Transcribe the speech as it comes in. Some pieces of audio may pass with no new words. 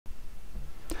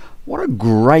What a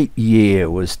great year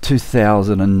was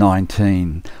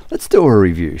 2019. Let's do a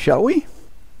review, shall we?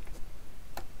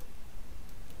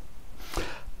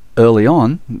 Early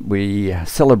on, we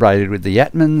celebrated with the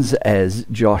Yatmans as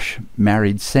Josh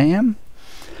married Sam.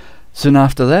 Soon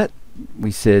after that, we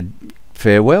said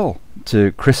farewell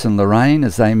to Chris and Lorraine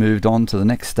as they moved on to the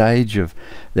next stage of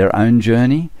their own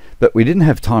journey. But we didn't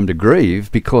have time to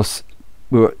grieve because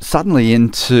we were suddenly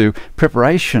into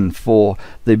preparation for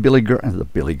the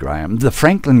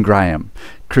Franklin Graham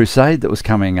crusade that was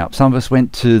coming up. Some of us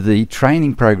went to the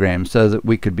training program so that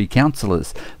we could be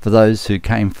counsellors for those who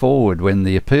came forward when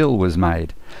the appeal was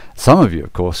made. Some of you,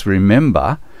 of course,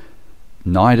 remember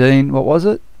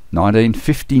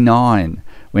 1959,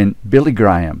 when Billy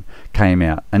Graham came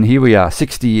out. And here we are,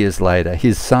 60 years later,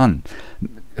 his son.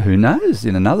 Who knows,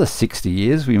 in another 60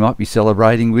 years we might be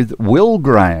celebrating with Will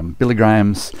Graham, Billy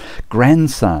Graham's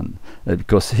grandson,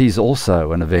 because he's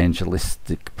also an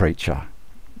evangelistic preacher.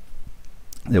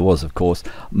 There was, of course,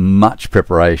 much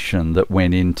preparation that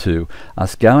went into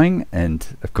us going,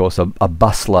 and of course a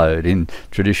busload in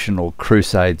traditional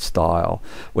crusade style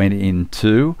went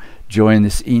into join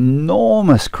this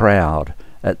enormous crowd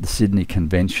at the Sydney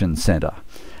Convention Centre,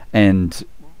 and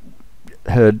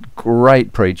heard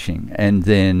great preaching. And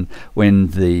then when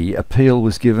the appeal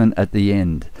was given at the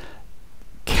end,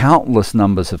 countless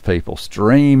numbers of people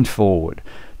streamed forward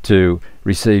to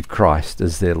receive Christ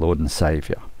as their Lord and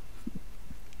Saviour.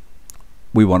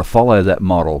 We want to follow that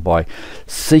model by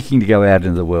seeking to go out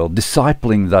into the world,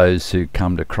 discipling those who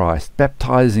come to Christ,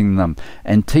 baptizing them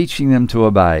and teaching them to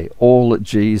obey all that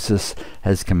Jesus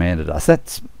has commanded us.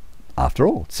 That's, after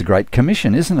all, it's a great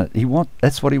commission, isn't it?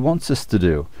 That's what he wants us to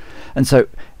do. And so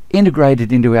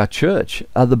integrated into our church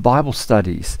are the Bible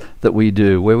studies that we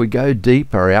do, where we go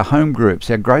deeper, our home groups,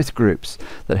 our growth groups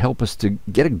that help us to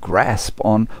get a grasp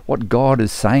on what God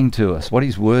is saying to us, what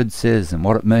his word says and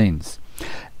what it means.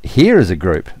 Here is a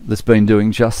group that's been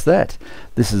doing just that.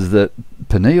 This is the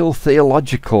Panania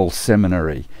Theological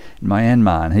Seminary in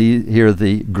Myanmar, and here are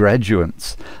the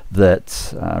graduates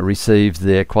that received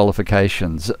their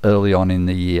qualifications early on in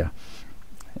the year.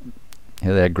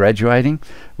 Here they're graduating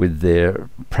with their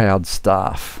proud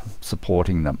staff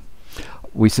supporting them.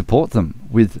 We support them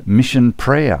with mission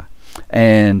prayer,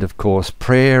 and of course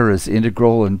prayer is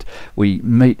integral, and we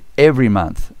meet every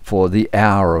month for the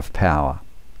hour of power.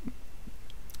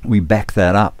 We back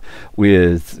that up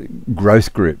with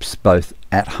growth groups both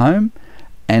at home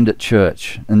and at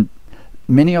church, and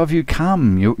many of you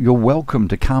come. You're welcome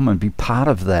to come and be part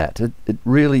of that. It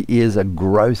really is a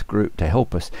growth group to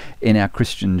help us in our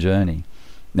Christian journey.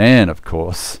 And of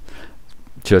course,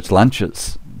 church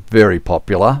lunches, very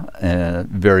popular,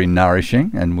 very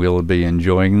nourishing, and we'll be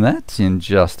enjoying that in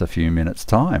just a few minutes'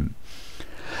 time.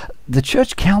 The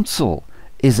church council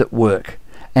is at work,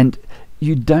 and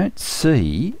you don't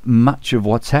see much of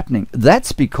what's happening.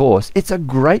 That's because it's a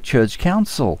great church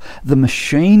council. The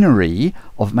machinery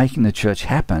of making the church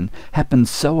happen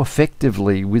happens so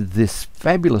effectively with this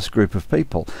fabulous group of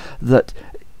people that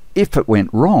if it went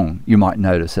wrong, you might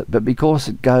notice it, but because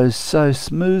it goes so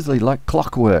smoothly like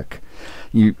clockwork,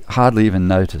 you hardly even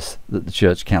notice that the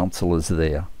church council is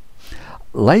there.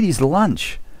 Ladies'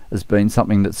 lunch has been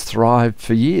something that's thrived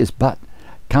for years, but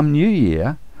come New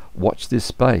Year, watch this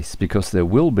space because there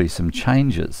will be some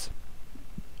changes.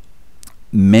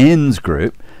 Men's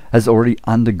group has already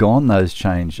undergone those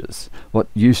changes. What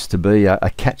used to be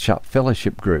a catch-up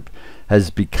fellowship group has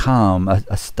become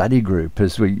a study group,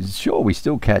 as we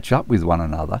still catch up with one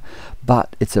another,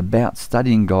 but it's about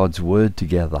studying God's word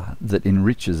together that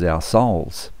enriches our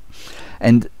souls.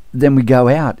 And then we go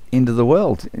out into the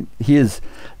world. Here's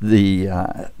the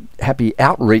happy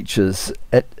outreaches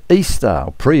at Easter,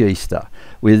 or pre-Easter,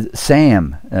 with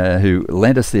Sam, who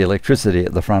lent us the electricity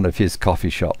at the front of his coffee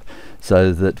shop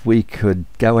so that we could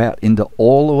go out into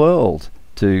all the world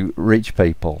to reach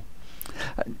people.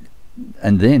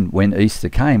 And then when Easter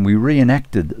came, we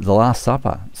reenacted the Last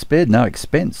Supper, spared no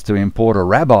expense to import a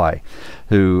rabbi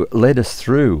who led us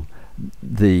through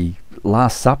the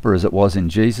Last Supper as it was in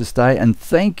Jesus' day. And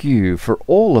thank you for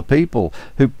all the people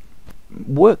who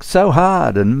worked so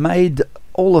hard and made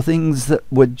all the things that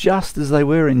were just as they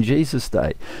were in Jesus'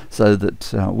 day, so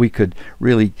that we could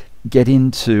really get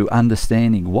into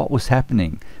understanding what was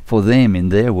happening for them in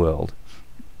their world.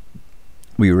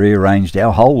 We rearranged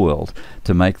our whole world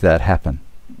to make that happen.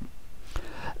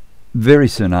 Very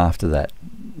soon after that,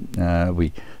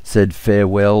 we said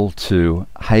farewell to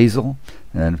Hazel,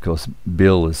 and of course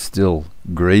Bill is still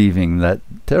grieving that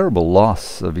terrible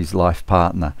loss of his life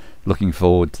partner, looking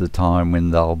forward to the time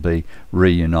when they'll be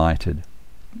reunited.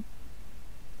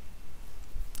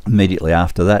 Immediately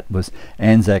after that was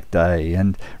Anzac Day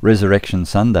and Resurrection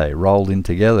Sunday rolled in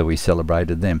together. We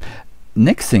celebrated them.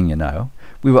 Next thing you know,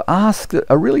 we were asked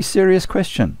a really serious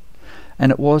question,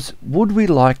 and it was, would we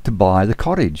like to buy the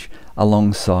cottage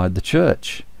alongside the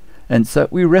church? And so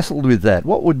we wrestled with that.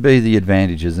 What would be the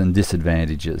advantages and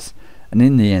disadvantages? And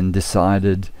in the end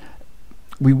decided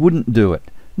we wouldn't do it.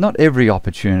 Not every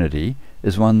opportunity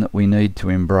is one that we need to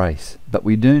embrace, but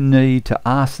we do need to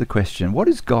ask the question, what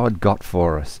has God got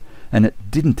for us? And it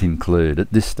didn't include,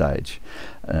 at this stage,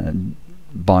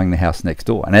 buying the house next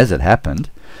door. And as it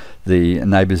happened, the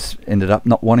neighbours ended up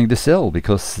not wanting to sell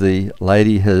because the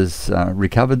lady has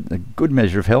recovered a good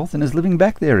measure of health and is living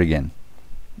back there again.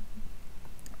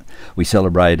 We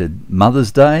celebrated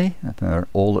Mother's Day,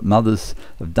 all that mothers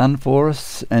have done for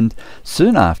us, and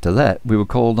soon after that we were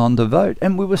called on to vote,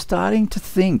 and we were starting to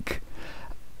think,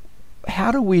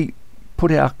 how do we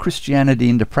put our Christianity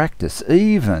into practice,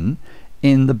 even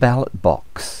in the ballot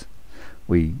box?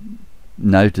 We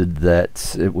noted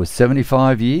that it was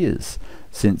 75 years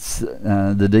since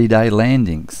the D-Day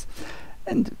landings.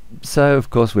 And so, of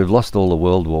course, we've lost all the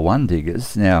World War I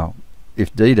diggers. Now,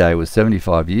 if D-Day was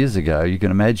 75 years ago, you can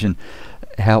imagine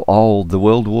how old the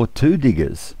World War II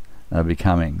diggers are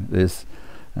becoming.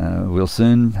 We'll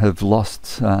soon have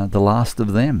lost the last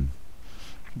of them.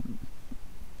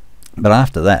 But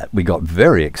after that, we got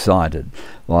very excited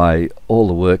by all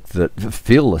the work that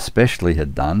Phil especially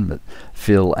had done, but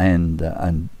Phil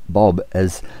and Bob,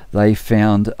 as they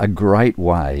found a great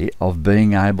way of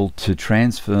being able to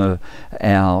transfer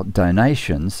our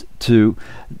donations to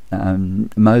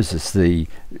Moses, the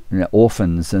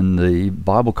orphans and the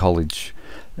Bible college.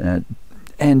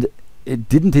 And it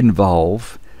didn't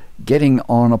involve getting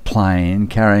on a plane,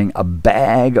 carrying a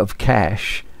bag of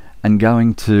cash and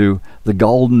going to the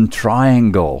Golden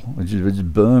Triangle, which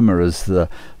Burma is the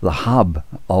hub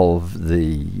of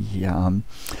the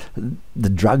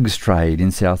drugs trade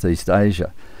in Southeast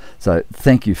Asia. So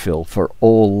thank you, Phil, for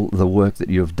all the work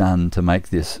that you've done to make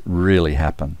this really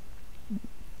happen.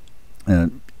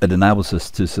 It enables us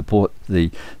to support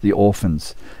the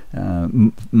orphans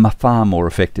far more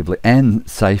effectively and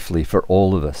safely for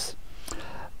all of us.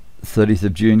 30th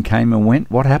of June came and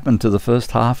went. What happened to the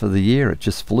first half of the year? It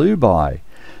just flew by.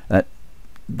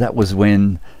 That was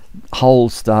when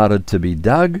holes started to be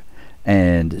dug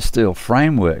and steel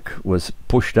framework was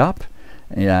pushed up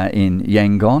in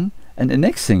Yangon. And the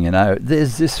next thing you know,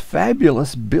 there's this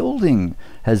fabulous building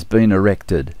has been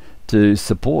erected to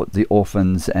support the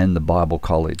orphans and the Bible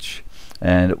college.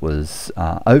 And it was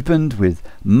opened with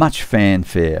much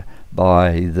fanfare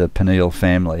by the Panania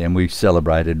family, and we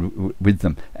celebrated with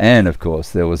them. And of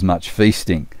course there was much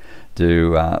feasting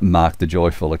to mark the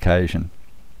joyful occasion.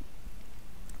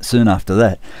 Soon after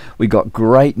that we got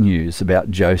great news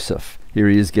about Joseph. Here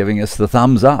he is giving us the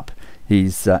thumbs up.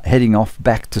 He's heading off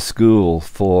back to school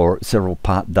for several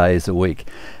part days a week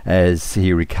as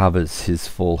he recovers his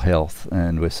full health,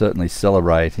 and we're certainly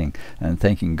celebrating and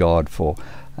thanking God for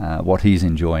what he's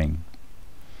enjoying.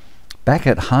 Back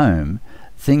at home,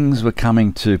 things were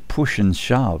coming to push and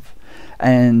shove,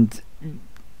 and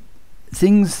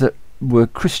things that were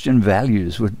Christian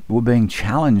values were being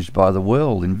challenged by the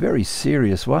world in very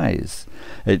serious ways.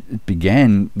 It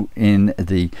began in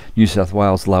the New South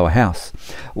Wales lower house,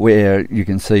 where you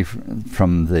can see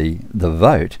from the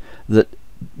vote that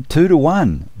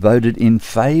 2-1 voted in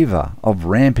favour of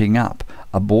ramping up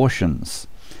abortions,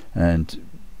 and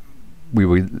we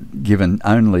were given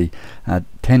only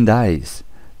 10 days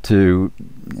to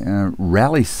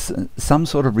rally some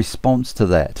sort of response to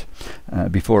that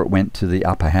before it went to the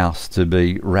upper house to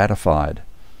be ratified.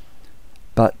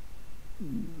 But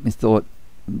we thought,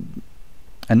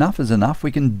 enough is enough.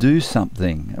 We can do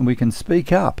something, and we can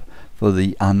speak up for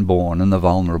the unborn and the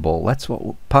vulnerable. That's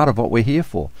part of what we're here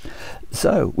for.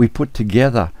 So we put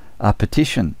together a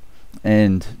petition,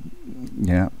 and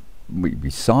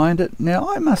we signed it. Now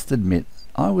I must admit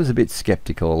I was a bit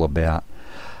skeptical about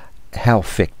how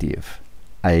effective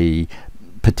a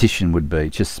petition would be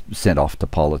just sent off to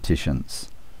politicians.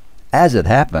 As it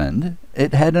happened,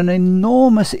 it had an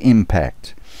enormous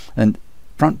impact, and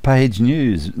front page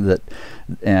news that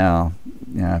our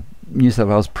New South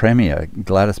Wales Premier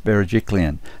Gladys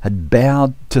Berejiklian had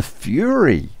bowed to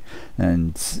fury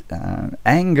and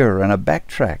anger and a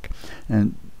backtrack,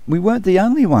 and we weren't the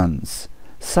only ones.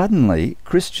 Suddenly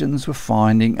Christians were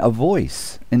finding a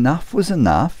voice. Enough was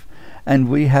enough, and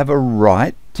we have a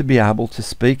right to be able to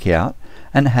speak out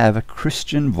and have a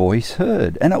Christian voice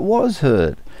heard. And it was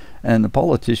heard. And the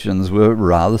politicians were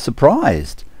rather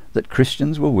surprised that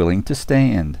Christians were willing to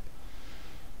stand.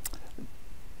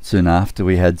 Soon after,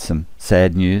 we had some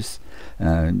sad news.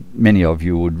 Many of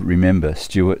you would remember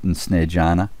Stuart and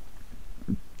Snejana.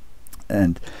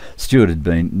 And Stuart had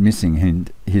been missing,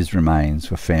 and his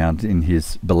remains were found in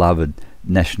his beloved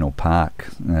national park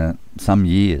some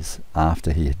years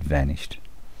after he had vanished.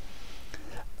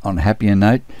 On a happier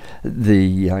note,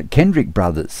 the Kendrick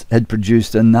brothers had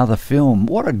produced another film.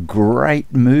 What a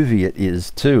great movie it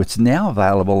is too. It's now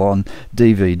available on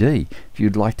DVD if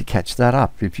you'd like to catch that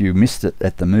up, if you missed it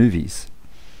at the movies.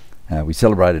 We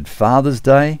celebrated Father's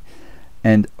Day,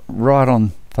 and right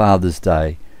on Father's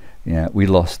Day we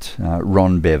lost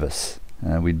Ron Bevis.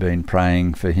 We'd been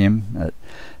praying for him.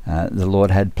 The Lord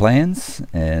had plans,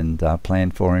 and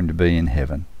planned for him to be in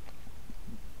heaven.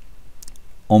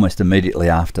 Almost immediately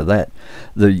after that,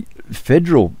 the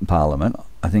federal parliament,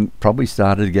 I think, probably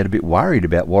started to get a bit worried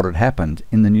about what had happened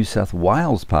in the New South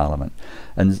Wales parliament,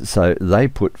 and so they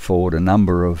put forward a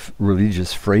number of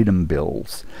religious freedom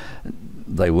bills.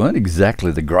 They weren't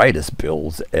exactly the greatest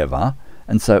bills ever,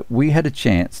 and so we had a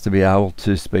chance to be able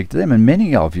to speak to them, and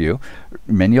many of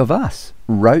us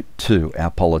wrote to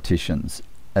our politicians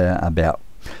about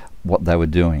what they were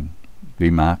doing. We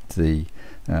marked in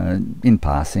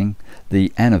passing,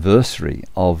 the anniversary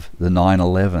of the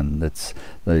 9/11, that's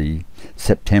the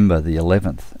September the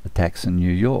 11th attacks in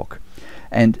New York.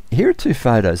 And here are two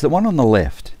photos. The one on the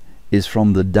left is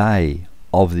from the day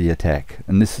of the attack,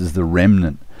 and this is the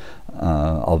remnant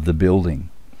of the building.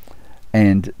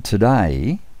 And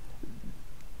today,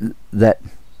 that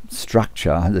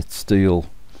structure, that steel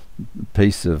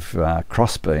piece of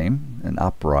crossbeam and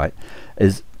upright,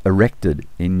 is erected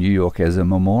in New York as a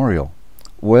memorial.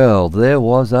 Well, there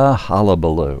was a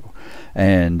hullabaloo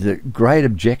and great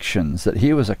objections that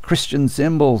here was a Christian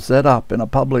symbol set up in a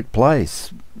public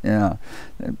place. But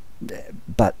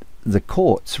the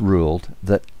courts ruled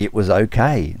that it was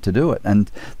okay to do it,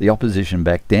 and the opposition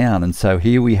backed down. And so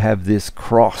here we have this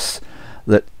cross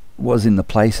that was in the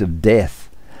place of death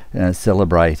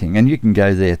celebrating. And you can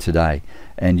go there today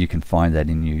and you can find that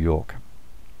in New York.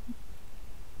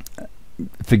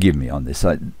 Forgive me on this.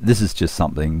 This is just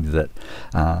something that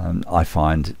I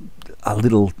find a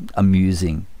little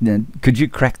amusing. Now, could you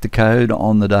crack the code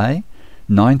on the day?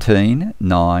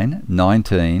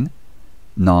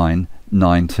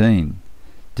 19/9/19/9/19.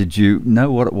 Did you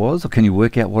know what it was, or can you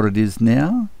work out what it is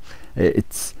now?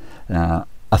 It's a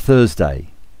Thursday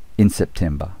in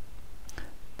September,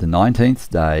 the 19th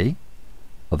day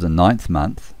of the 9th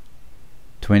month,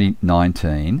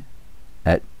 2019,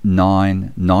 at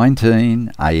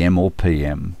 9:19 a.m. or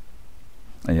p.m.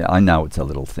 Yeah, I know it's a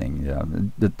little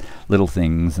thing, the little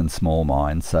things and small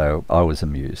minds, so I was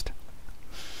amused.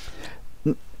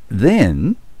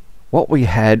 Then what we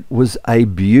had was a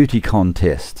beauty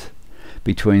contest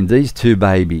between these two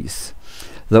babies.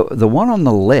 The one on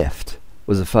the left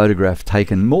was a photograph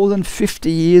taken more than 50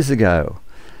 years ago,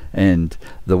 and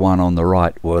the one on the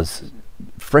right was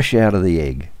fresh out of the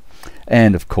egg.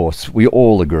 And of course we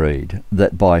all agreed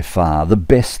that by far the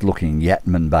best looking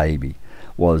Yatman baby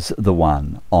was the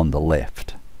one on the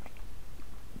left.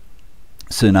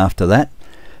 Soon after that,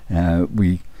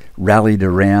 we rallied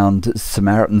around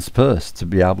Samaritan's Purse to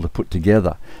be able to put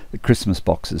together the Christmas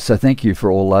boxes. So thank you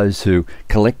for all those who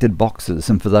collected boxes,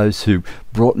 and for those who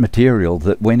brought material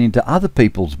that went into other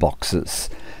people's boxes.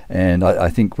 And I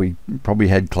think we probably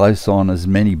had close on as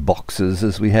many boxes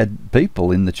as we had people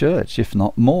in the church, if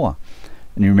not more.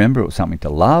 And you remember, it was something to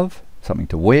love, something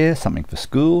to wear, something for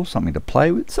school, something to play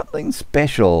with, something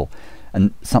special,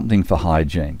 and something for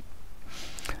hygiene.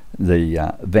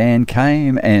 The van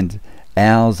came, and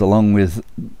ours, along with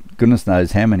goodness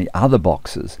knows how many other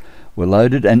boxes, were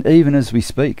loaded, and even as we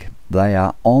speak, they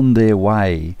are on their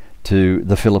way to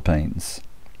the Philippines.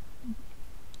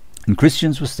 And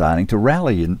Christians were starting to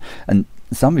rally, and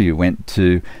some of you went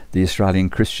to the Australian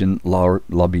Christian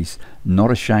Lobby's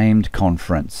Not Ashamed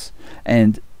conference,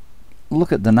 and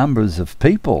look at the numbers of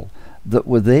people that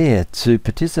were there to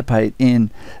participate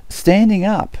in standing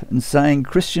up and saying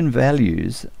Christian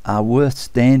values are worth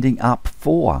standing up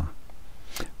for.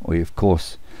 We of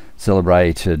course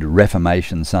celebrated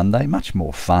Reformation Sunday, much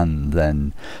more fun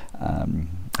than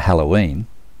Halloween.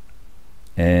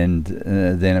 And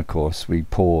then of course we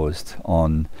paused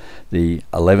on the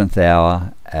 11th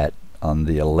hour on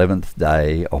the 11th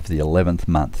day of the 11th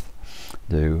month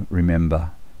to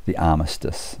remember the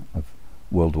armistice of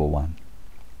World War I.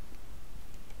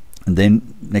 And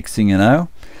then next thing you know,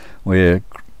 we're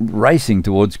racing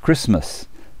towards Christmas.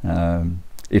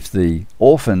 If the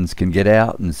orphans can get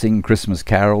out and sing Christmas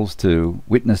carols to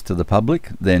witness to the public,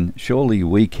 then surely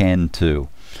we can too.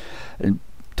 It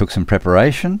took some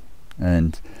preparation,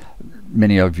 and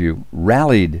many of you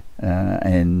rallied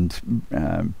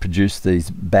and produced these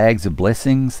bags of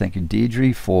blessings. Thank you,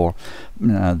 Deirdre, for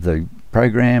the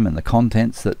program and the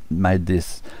contents that made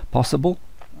this possible.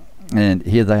 And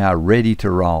here they are, ready to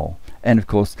roll. And of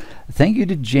course, thank you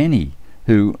to Jenny,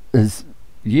 who has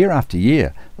year after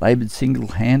year laboured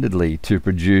single-handedly to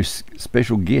produce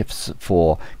special gifts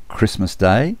for Christmas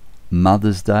Day,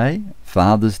 Mother's Day,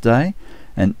 Father's Day,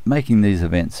 and making these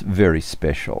events very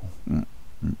special.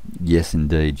 Yes,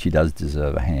 indeed, she does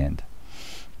deserve a hand.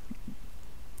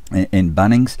 In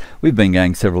Bunnings, we've been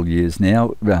going several years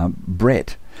now.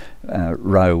 Brett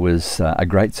Rowe was a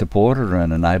great supporter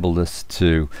and enabled us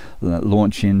to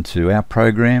launch into our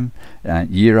program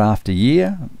year after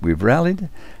year. We've rallied,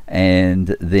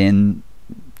 and then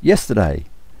yesterday,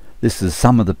 this is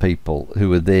some of the people who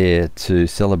were there to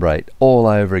celebrate all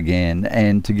over again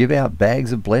and to give out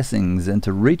bags of blessings and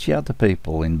to reach out to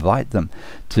people, invite them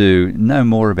to know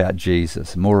more about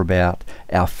Jesus, more about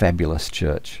our fabulous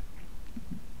church.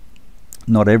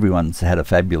 Not everyone's had a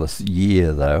fabulous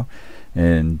year though,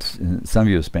 and some of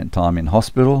you have spent time in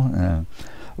hospital.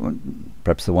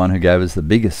 Perhaps the one who gave us the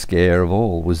biggest scare of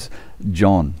all was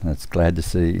John. It's glad to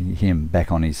see him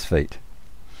back on his feet.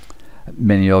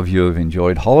 Many of you have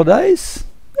enjoyed holidays.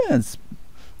 It's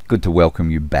good to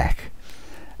welcome you back.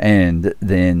 And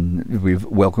then we've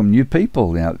welcomed new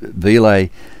people. Now, Vile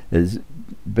has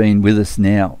been with us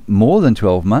now more than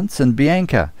 12 months, and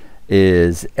Bianca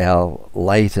is our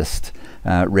latest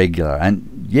regular.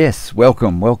 And yes,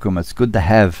 welcome. It's good to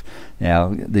have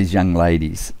these young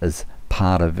ladies as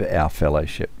part of our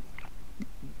fellowship.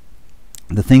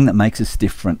 The thing that makes us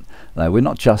different, though, we're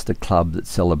not just a club that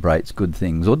celebrates good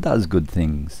things or does good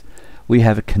things. We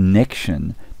have a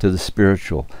connection to the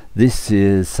spiritual. This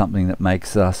is something that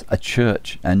makes us a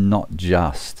church and not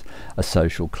just a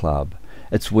social club.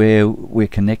 It's where we're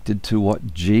connected to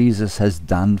what Jesus has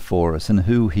done for us and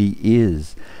who he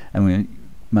is. And we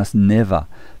must never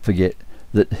forget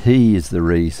that he is the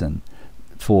reason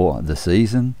for the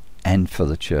season and for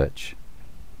the church.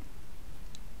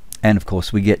 And of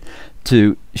course we get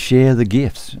to share the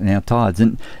gifts and our tithes.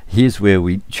 And here's where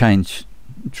we change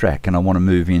track, and I want to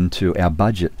move into our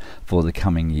budget for the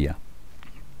coming year.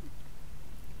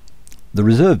 The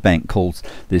Reserve Bank calls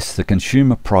this the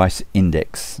Consumer Price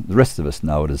Index. The rest of us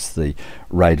know it as the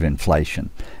rate of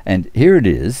inflation. And here it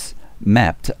is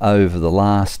mapped over the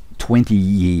last 20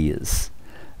 years.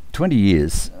 20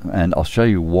 years, and I'll show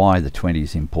you why the 20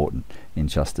 is important in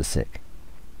just a sec.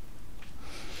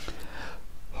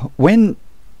 When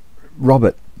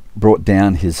Robert brought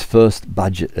down his first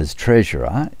budget as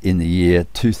treasurer in the year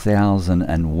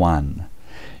 2001,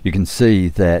 you can see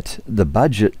that the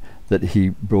budget that he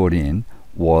brought in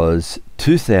was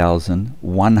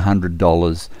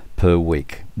 $2,100 per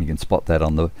week. You can spot that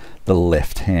on the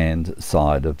left-hand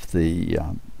side of the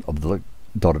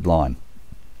dotted line.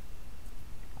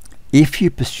 If you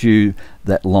pursue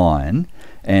that line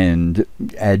and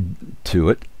add to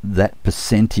it that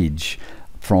percentage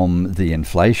from the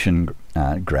inflation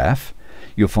graph,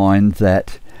 you'll find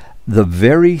that the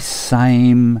very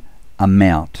same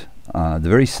amount, the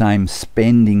very same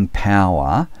spending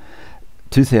power,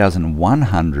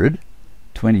 2,100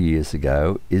 20 years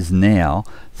ago is now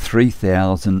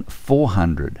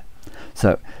 3,400.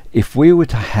 So if we were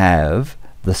to have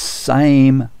the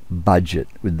same budget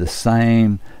with the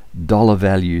same dollar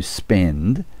value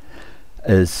spend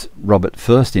as Robert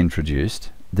first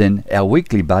introduced, then our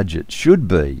weekly budget should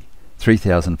be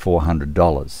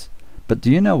 $3,400. But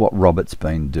do you know what Robert's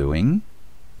been doing?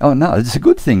 Oh no, it's a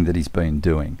good thing that he's been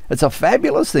doing. It's a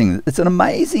fabulous thing. It's an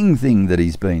amazing thing that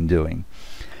he's been doing.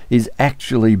 He's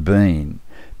actually been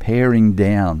paring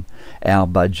down our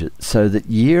budget so that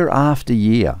year after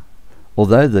year,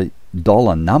 although the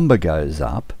dollar number goes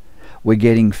up, we're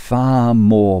getting far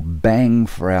more bang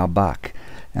for our buck.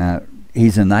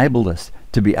 He's enabled us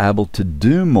to be able to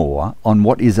do more on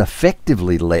what is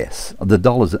effectively less. The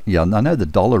dollar's, I know the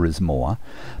dollar is more,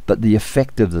 but the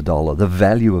effect of the dollar, the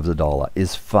value of the dollar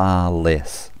is far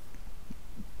less.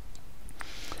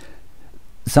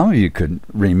 Some of you could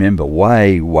remember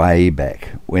way back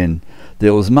when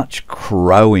there was much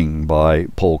crowing by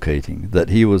Paul Keating that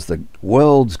he was the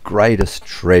world's greatest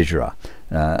treasurer.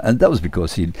 And that was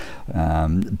because he'd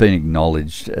been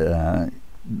acknowledged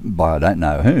by I don't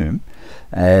know whom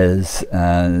as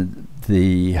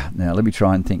now let me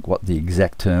try and think what the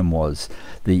exact term was,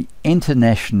 the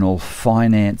International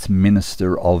Finance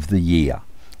Minister of the Year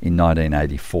in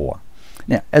 1984.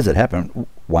 Now, as it happened,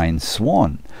 Wayne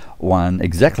Swan won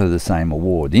exactly the same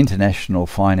award, the International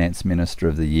Finance Minister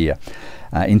of the Year,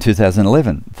 in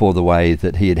 2011 for the way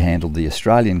that he had handled the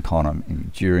Australian economy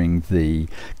during the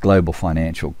global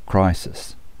financial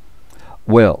crisis.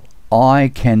 Well,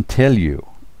 I can tell you,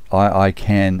 I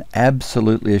can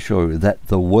absolutely assure you that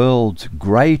the world's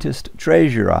greatest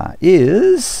treasurer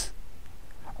is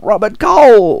Robert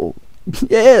Cole.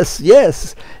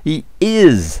 Yes, he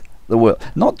is the world,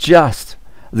 not just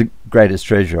the greatest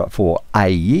treasurer for a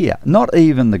year, not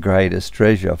even the greatest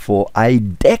treasurer for a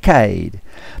decade,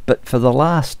 but for the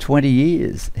last 20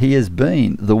 years he has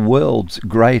been the world's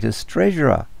greatest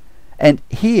treasurer. And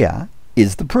here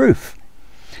is the proof.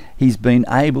 He's been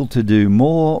able to do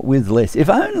more with less. If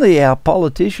only our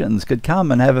politicians could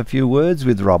come and have a few words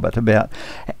with Robert about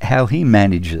how he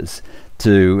manages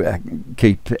to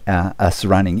keep us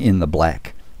running in the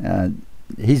black.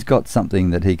 He's got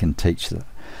something that he can teach them.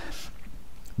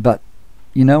 But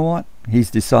you know what?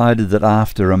 He's decided that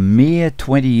after a mere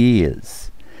 20 years,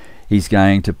 he's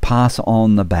going to pass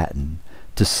on the baton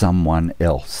to someone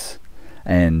else.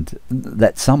 And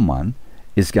that someone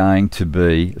is going to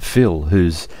be Phil,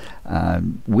 who's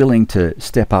willing to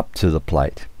step up to the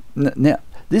plate. Now,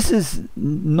 this is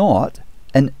not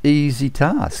an easy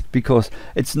task, because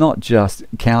it's not just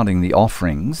counting the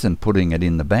offerings and putting it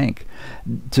in the bank.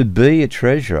 To be a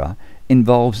treasurer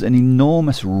involves an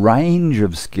enormous range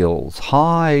of skills,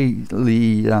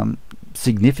 highly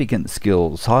significant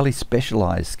skills, highly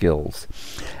specialized skills.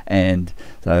 And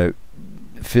so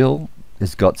Phil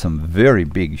has got some very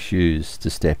big shoes to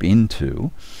step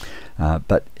into,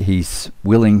 but he's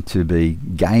willing to be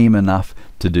game enough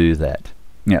to do that.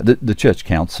 Now, the Church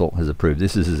Council has approved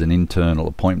this. This is an internal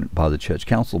appointment by the Church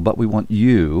Council, but we want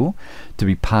you to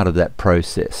be part of that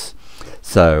process.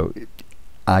 So,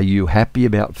 are you happy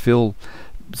about Phil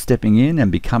stepping in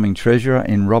and becoming treasurer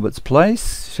in Robert's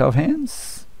place? Show of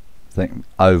hands. I think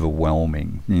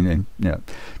overwhelming. You know,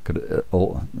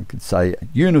 could say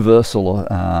universal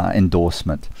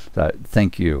endorsement. So,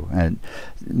 thank you, and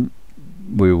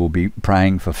we will be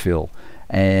praying for Phil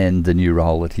and the new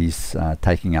role that he's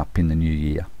taking up in the new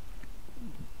year.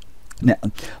 Now,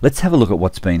 let's have a look at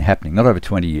what's been happening, not over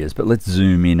 20 years, but let's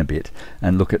zoom in a bit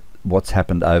and look at what's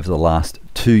happened over the last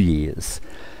 2 years.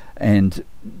 And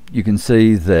you can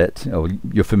see that,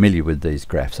 you're familiar with these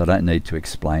graphs, I don't need to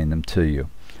explain them to you.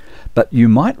 But you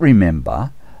might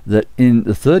remember that in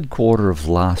the third quarter of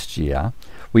last year,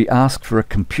 we asked for a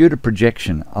computer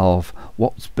projection of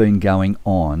what's been going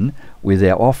on with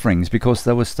our offerings, because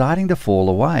they were starting to fall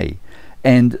away.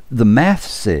 And the math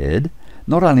said,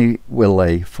 not only will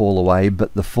they fall away,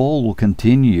 but the fall will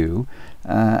continue,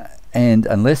 and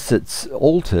unless it's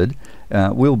altered,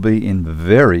 we'll be in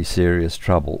very serious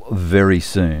trouble very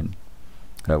soon.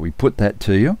 We put that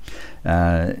to you,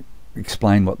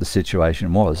 explain what the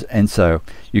situation was, and so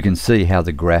you can see how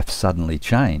the graph suddenly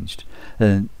changed.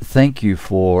 Thank you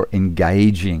for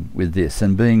engaging with this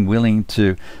and being willing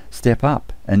to step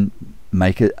up and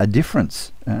make a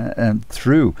difference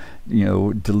through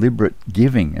deliberate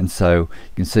giving. And so you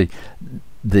can see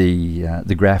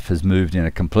the graph has moved in a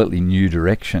completely new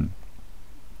direction.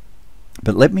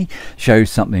 But let me show you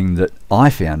something that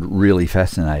I found really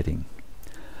fascinating.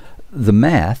 The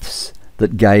maths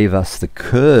that gave us the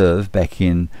curve back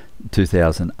in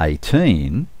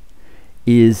 2018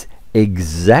 is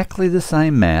exactly the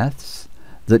same maths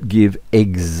that give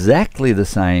exactly the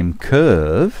same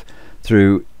curve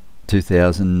through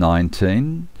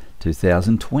 2019,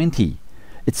 2020.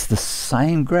 It's the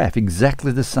same graph,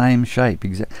 exactly the same shape,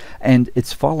 and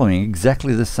it's following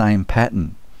exactly the same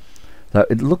pattern. So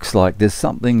it looks like there's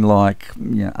something like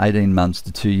 18 months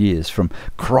to 2 years from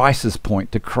crisis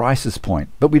point to crisis point.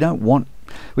 But we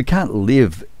can't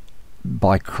live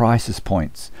by crisis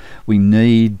points. We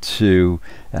need to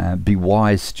be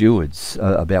wise stewards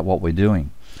about what we're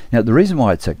doing. Now, the reason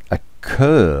why it's a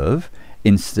curve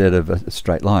instead of a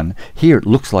straight line, here it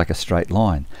looks like a straight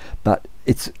line, but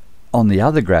it's on the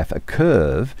other graph a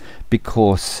curve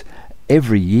because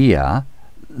every year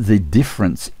the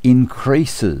difference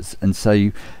increases, and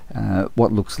so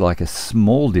what looks like a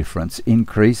small difference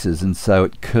increases, and so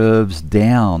it curves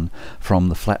down from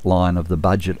the flat line of the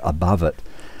budget above it.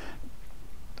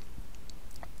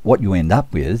 What you end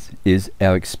up with is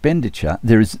our expenditure.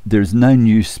 There is no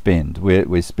new spend.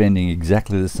 We're spending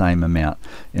exactly the same amount.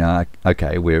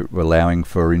 Okay, we're allowing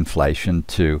for inflation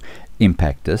to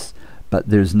impact us, but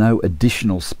there's no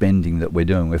additional spending that we're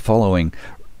doing. We're following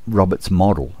Robert's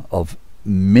model of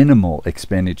minimal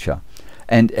expenditure,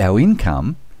 and our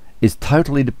income is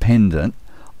totally dependent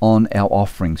on our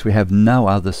offerings. We have no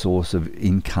other source of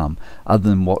income other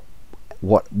than what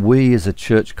what we as a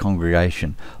church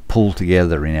congregation pull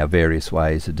together in our various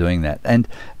ways of doing that. And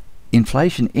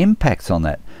inflation impacts on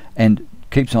that and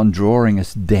keeps on drawing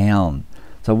us down.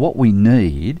 So what we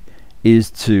need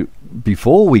is to,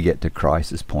 before we get to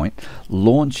crisis point,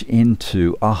 launch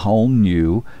into a whole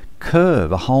new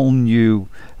curve, a whole new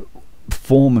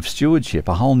form of stewardship,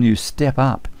 a whole new step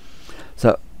up.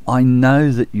 So I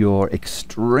know that you're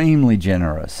extremely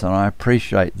generous, and I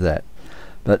appreciate that.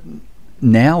 But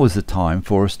now is the time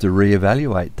for us to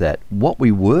reevaluate that. What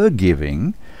we were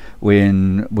giving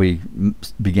when we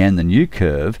began the new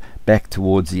curve back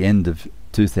towards the end of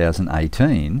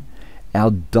 2018,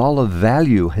 our dollar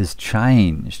value has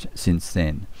changed since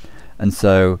then. And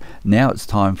so now it's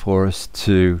time for us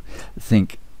to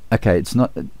think, okay, it's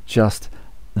not just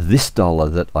this dollar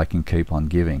that I can keep on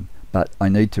giving, but I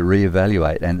need to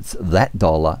reevaluate, and it's that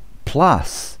dollar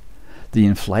plus the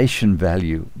inflation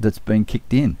value that's been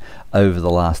kicked in over the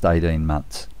last 18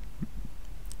 months.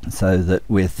 So that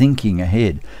we're thinking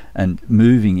ahead and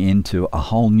moving into a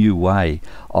whole new way,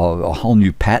 of a whole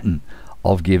new pattern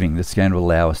of giving that's going to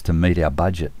allow us to meet our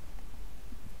budget.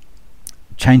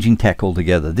 Changing tack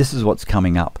altogether. This is what's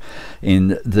coming up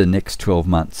in the next 12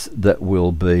 months that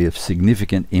will be of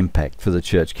significant impact for the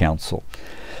Church Council.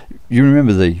 You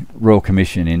remember the Royal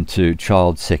Commission into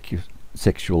child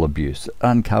sexual abuse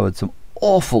uncovered some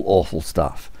awful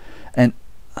stuff. And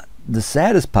the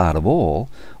saddest part of all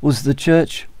was the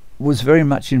church was very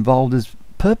much involved as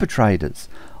perpetrators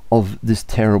of this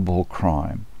terrible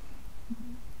crime.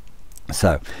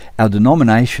 So our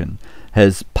denomination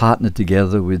has partnered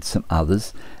together with some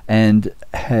others and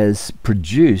has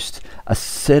produced a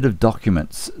set of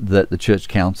documents that the Church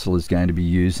Council is going to be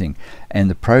using, and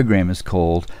the program is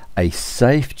called A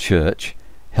Safe Church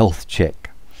Health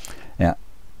Check. Now,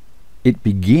 it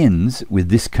begins with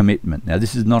this commitment. Now,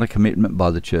 this is not a commitment by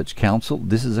the Church Council.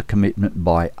 This is a commitment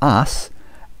by us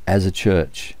as a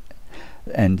church.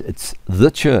 And it's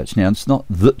the church. Now, it's not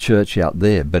the church out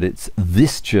there, but it's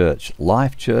this church.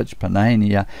 LifeChurch,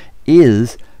 Panania,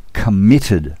 is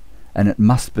committed, and it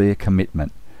must be a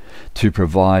commitment to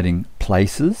providing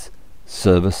places,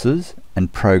 services,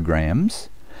 and programs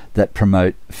that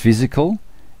promote physical,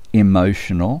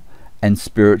 emotional, and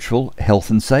spiritual health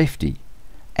and safety,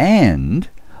 and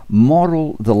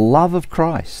model the love of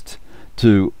Christ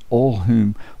to all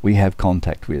whom we have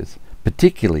contact with,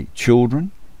 particularly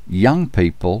children, young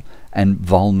people, and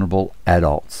vulnerable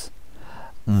adults.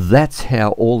 That's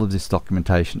how all of this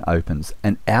documentation opens,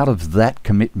 and out of that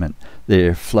commitment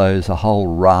there flows a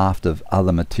whole raft of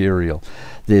other material.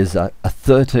 There's a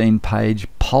 13-page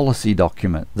policy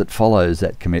document that follows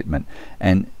that commitment,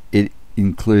 and it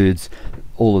includes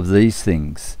all of these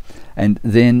things. And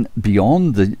then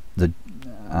beyond the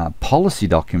policy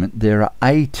document, there are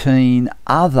 18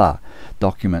 other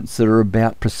documents that are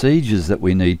about procedures that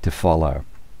we need to follow.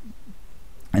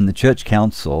 And the Church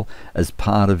Council, as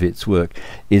part of its work,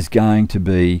 is going to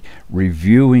be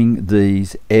reviewing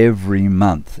these every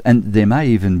month. And there may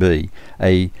even be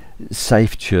a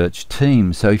Safe Church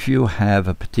team. So if you have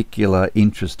a particular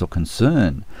interest or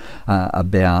concern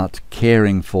about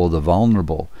caring for the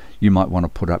vulnerable, you might want to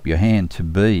put up your hand to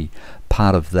be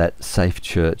part of that Safe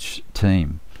Church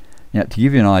team. Now, to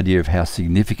give you an idea of how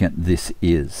significant this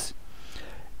is,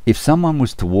 if someone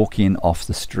was to walk in off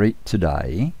the street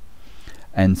today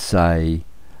and say,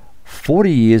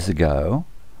 40 years ago,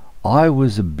 I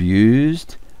was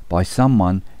abused by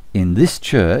someone in this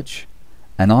church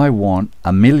and I want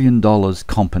 $1 million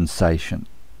compensation.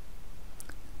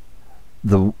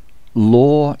 The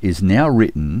law is now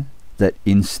written that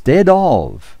instead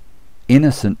of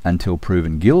innocent until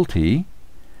proven guilty,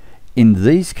 in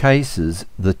these cases,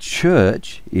 the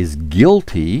church is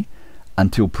guilty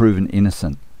until proven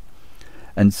innocent.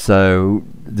 And so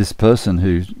this person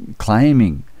who's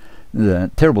claiming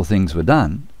the terrible things were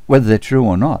done, whether they're true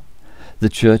or not, the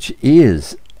church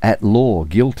is at law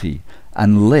guilty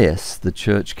unless the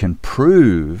church can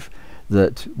prove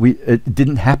that it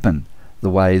didn't happen the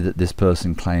way that this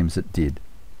person claims it did.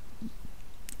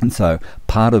 And so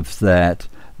part of that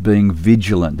being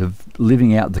vigilant, of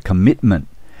living out the commitment,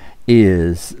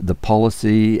 is the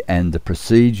policy and the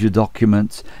procedure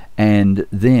documents, and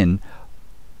then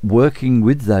working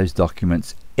with those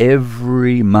documents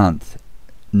every month,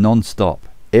 non-stop,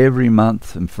 every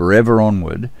month and forever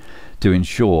onward, to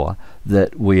ensure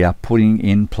that we are putting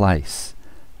in place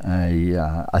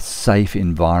a safe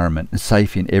environment,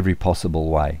 safe in every possible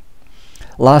way.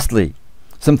 Lastly,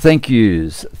 some thank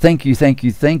yous. Thank you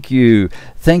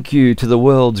to the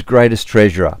world's greatest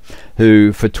treasurer,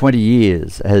 who for 20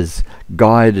 years has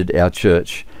guided our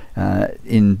church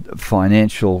in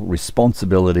financial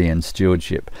responsibility and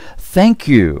stewardship. Thank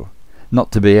you,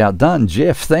 not to be outdone,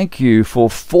 Jeff, thank you for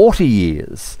 40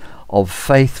 years of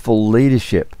faithful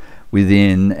leadership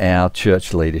within our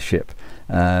church leadership.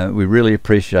 We really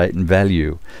appreciate and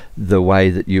value the way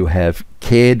that you have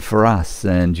cared for us,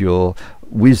 and your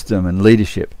wisdom and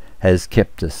leadership has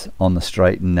kept us on the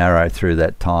straight and narrow through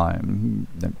that time.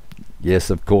 Yes,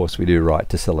 of course, we do right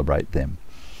to celebrate them.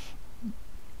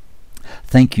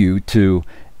 Thank you to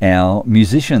our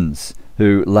musicians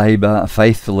who labour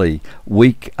faithfully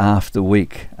week after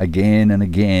week, again and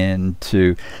again,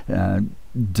 to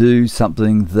do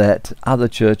something that other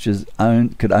churches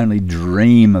could only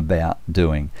dream about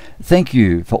doing. Thank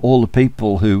you for all the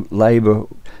people who labour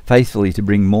faithfully to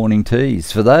bring morning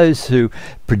teas, for those who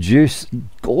produce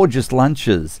gorgeous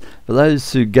lunches, for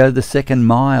those who go the second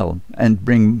mile and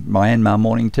bring Myanmar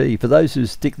morning tea, for those who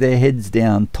stick their heads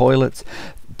down toilets,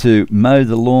 to mow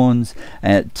the lawns,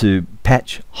 to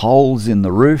patch holes in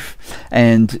the roof,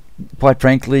 and quite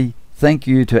frankly, thank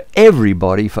you to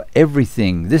everybody for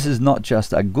everything. This is not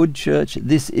just a good church,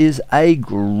 this is a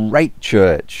great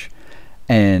church.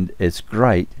 And it's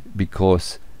great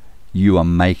because you are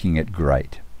making it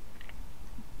great.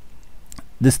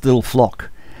 This little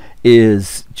flock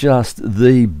is just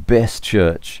the best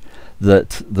church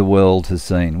that the world has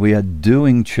seen. We are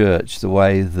doing church the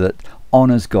way that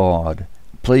honours God,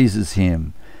 pleases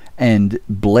Him, and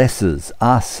blesses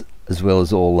us as well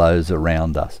as all those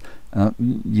around us.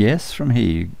 Yes, from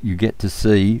here you get to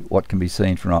see what can be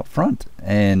seen from up front,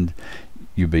 and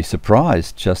you'd be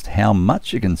surprised just how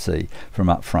much you can see from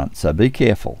up front, so be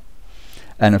careful.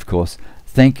 And of course,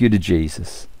 thank you to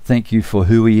Jesus. Thank you for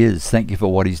who He is. Thank you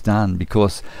for what He's done.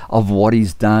 Because of what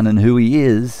He's done and who He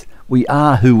is, we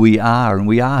are who we are, and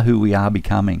we are who we are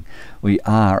becoming. We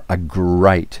are a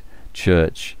great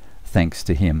church thanks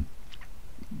to Him.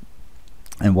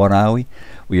 And what are we?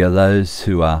 We are those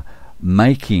who are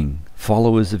making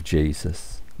followers of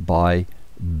Jesus by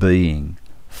being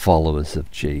followers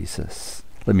of Jesus.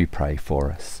 Let me pray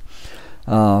for us.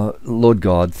 Lord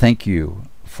God, thank you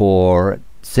for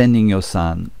sending your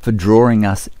Son, for drawing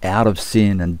us out of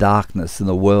sin and darkness in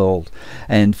the world,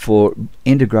 and for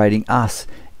integrating us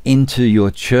into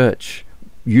your church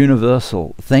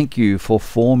universal. Thank you for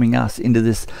forming us into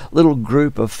this little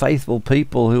group of faithful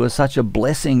people who are such a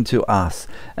blessing to us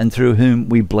and through whom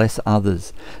we bless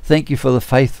others. Thank you for the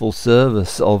faithful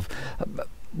service of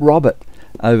Robert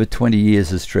over 20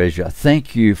 years as treasurer.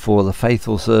 Thank you for the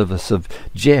faithful service of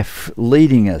Jeff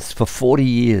leading us for 40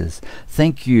 years.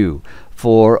 Thank you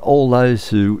for all those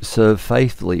who serve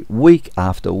faithfully week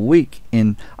after week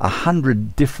in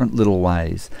 100 different little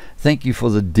ways. Thank you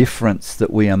for the difference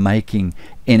that we are making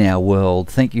in our world.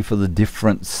 Thank you for the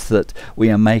difference that we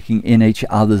are making in each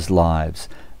other's lives.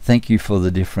 Thank you for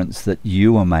the difference that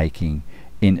you are making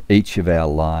in each of our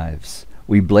lives.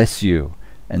 We bless you,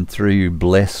 and through you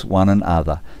bless one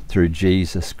another, through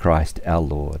Jesus Christ our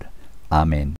Lord. Amen.